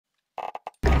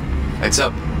Heads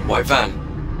up, white van.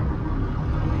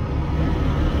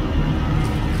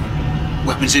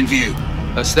 Weapons in view.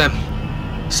 That's them.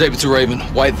 Saber to Raven,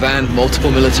 white van, multiple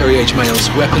military-age males,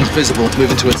 weapons visible,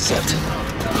 moving to intercept.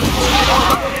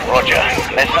 Roger.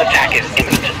 Unless an attack is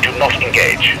imminent, do not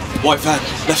engage. White van,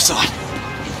 left side.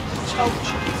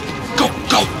 Go,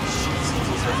 go!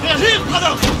 Here,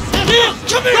 brother! Here!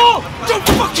 Come here! Go! Don't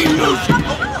fucking move!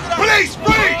 Police!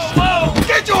 Police!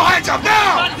 Get your hands up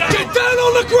now! Get down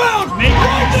on the ground!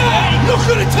 Right there! Not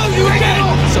gonna tell you again!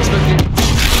 Suspect.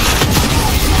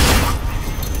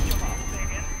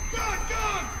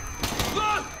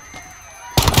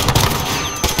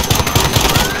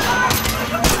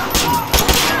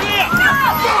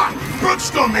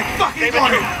 Brookstone, they fucking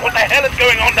got him! What the hell is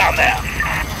going on down there?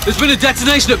 There's been a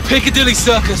detonation at Piccadilly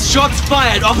Circus. Shots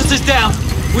fired, officers down.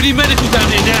 We need medical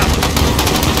down here now.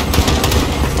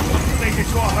 Take it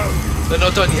to our home. They're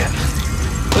not done yet.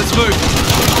 Let's move.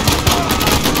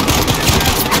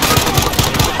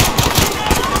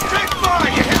 Take fire,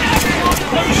 you hear me?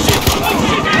 Oh shit! Oh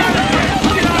shit!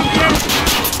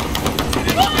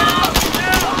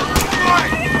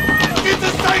 Right! Get to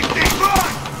safety! Run!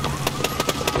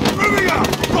 Moving up!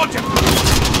 Roger!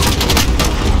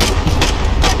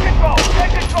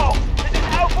 Take control! This is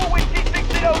Alpha Whiskey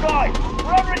 1609.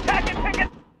 We're under attack in Piccadilly.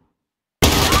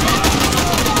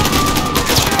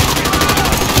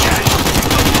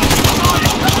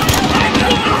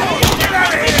 Get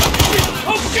out of here!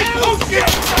 Oh shit! Oh shit!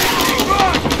 Safety!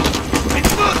 Run!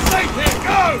 It's not safe here!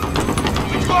 Go!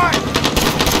 Which way?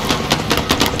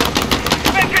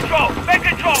 Take control! Take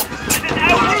control! This is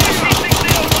Alpha Whiskey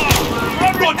 1609. We're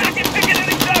under attack in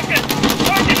Piccadilly Circus.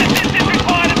 Urgent assistance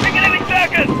required at Piccadilly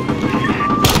Circus.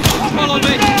 Follow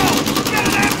me. Get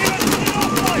an ambulance to the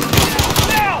north side!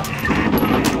 Now!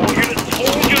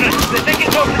 All units, they're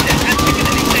taking cognizance at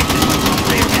Piccadilly Station.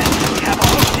 Say again, we have a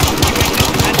hostage situation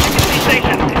at Piccadilly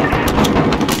Station.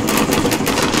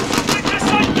 Get to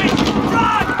safety!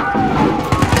 Run!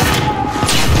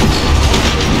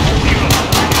 All units,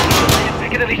 at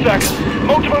Piccadilly Circus.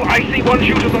 Multiple IC-1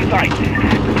 shooters on site.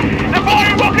 They're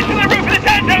firing rockets from the roof of the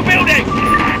Tanto building!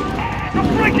 You're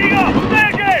breaking up! Say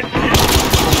again!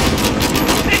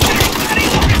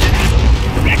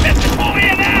 Get this before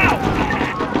here now!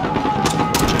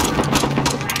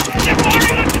 They're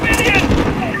firing on civilians!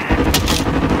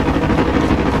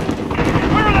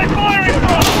 Where are they firing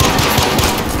from?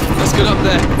 Let's get up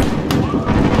there.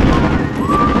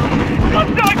 Got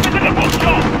snipers in the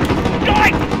bookshop!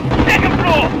 Guys! Second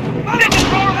floor! Second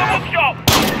floor of the bookshop!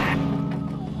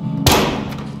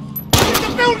 The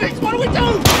buildings! What do we do?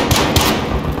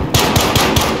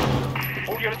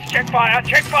 All units, check fire!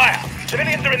 Check fire!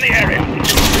 Civilians are in the area!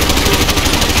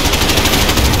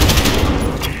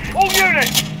 All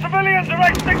units! Civilians are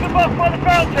exiting the bus by the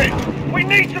fountain! We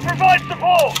need to provide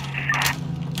support!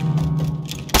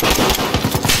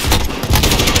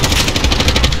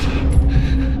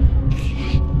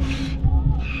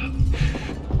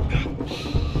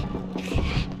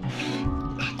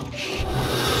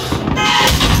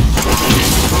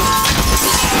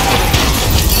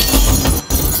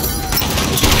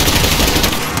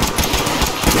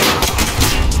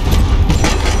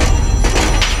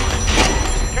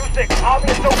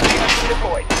 Army assault team has been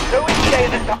deployed. No ETA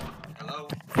this time. Hello?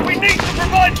 We need to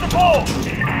provide support!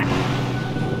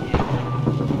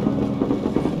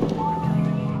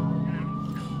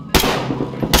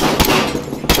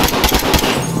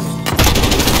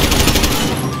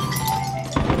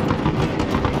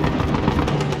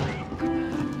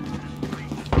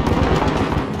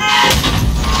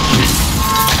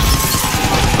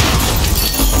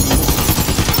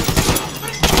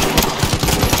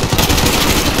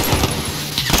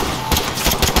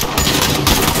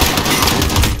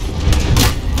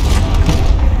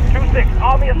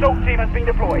 Army assault team has been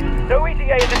deployed. No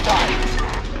ETA at this time.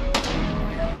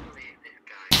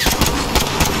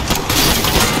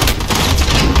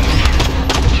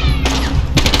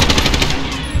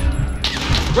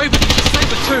 Raven,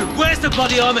 Saber 2, where's the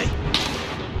bloody army?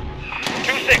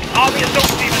 2-6, Army assault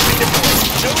team has been deployed.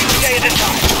 No ETA at this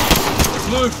time. Let's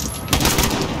move.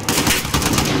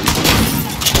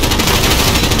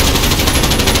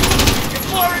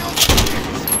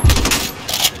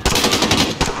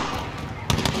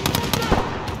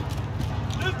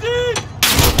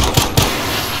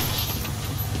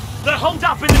 They're holed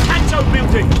up in the Tanto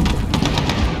building!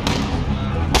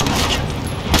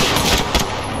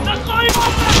 They're flying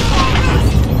on that!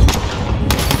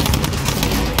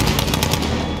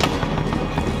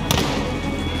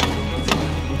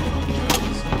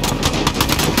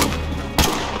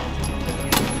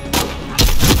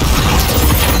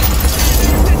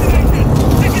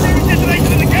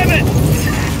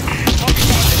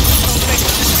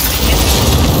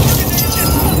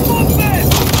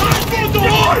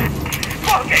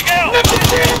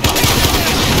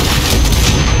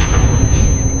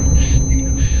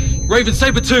 Raven,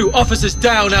 Saber 2, officers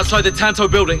down outside the Tanto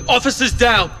building. Officers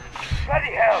down!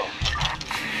 Bloody hell!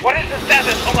 What is the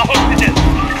status on the hostages?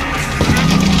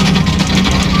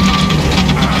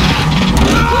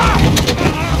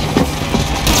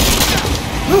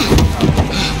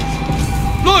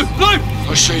 Blue! Blue!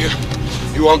 I see you.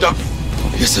 You armed up?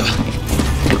 Yes, sir.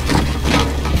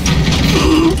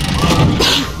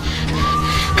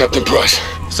 Captain Price.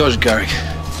 Sergeant Garrick.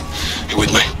 You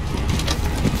with me?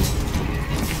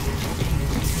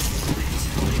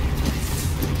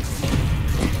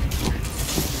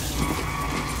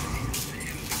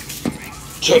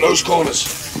 Check those corners.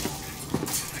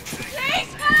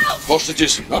 Please help!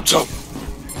 Hostages, up top.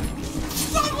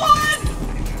 Someone!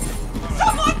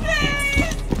 Someone,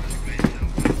 please!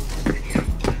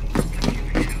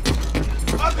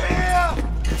 Up here!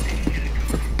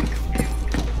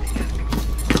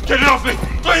 Get it off me!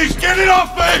 Please, get it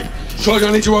off me!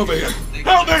 Sergeant, I need you over here.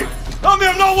 Help me! Help me,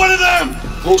 I'm not one of them!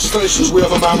 All stations, we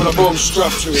have a man with a bomb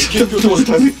strapped to him. Keep your doors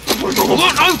closed. Look,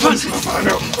 open!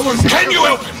 Can you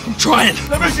help him? I'm trying.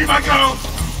 Let me see my girl!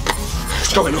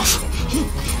 It's going off.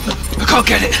 I can't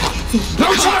get it.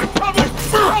 No time! Help me!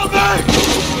 Help me!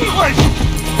 Wait!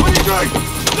 What are you doing?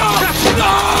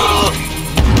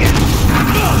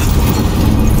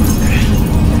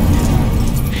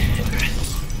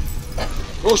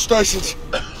 No! All stations.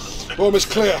 Bomb is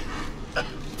clear.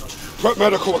 Prep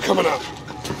medical are coming up.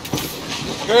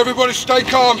 Okay, everybody stay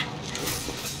calm.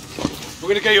 We're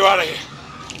gonna get you out of here.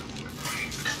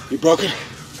 You broken?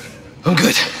 I'm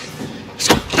good. Let's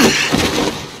go.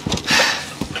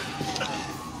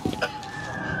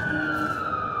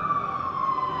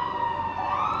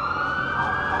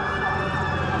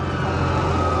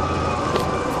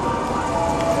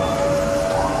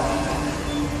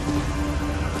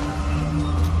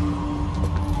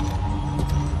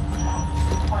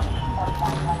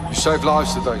 You saved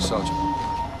lives today, Sergeant.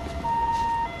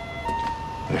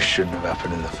 This shouldn't have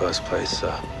happened in the first place,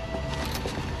 sir.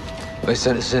 They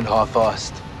sent us in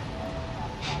half-assed.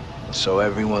 So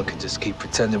everyone could just keep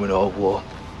pretending we're not at war.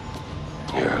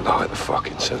 Yeah, like the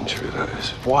fucking century, that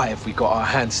is. Why have we got our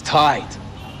hands tied?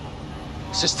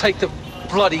 Let's just take the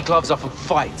bloody gloves off and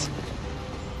fight.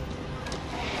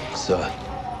 Sir.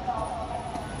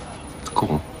 Go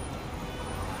on.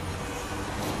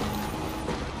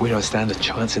 We don't stand a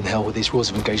chance in hell with these rules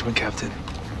of engagement, Captain.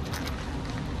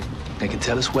 They can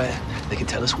tell us where, they can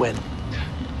tell us when.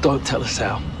 Don't tell us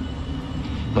how.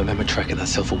 My men were tracking that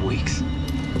cell for weeks.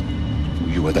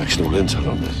 You had actual intel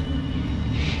on this?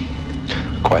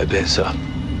 Quite a bit, sir.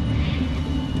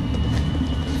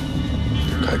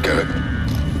 Okay, get it.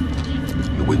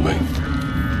 You're with me.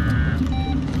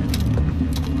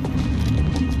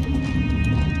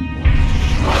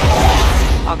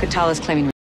 Alcatala's claiming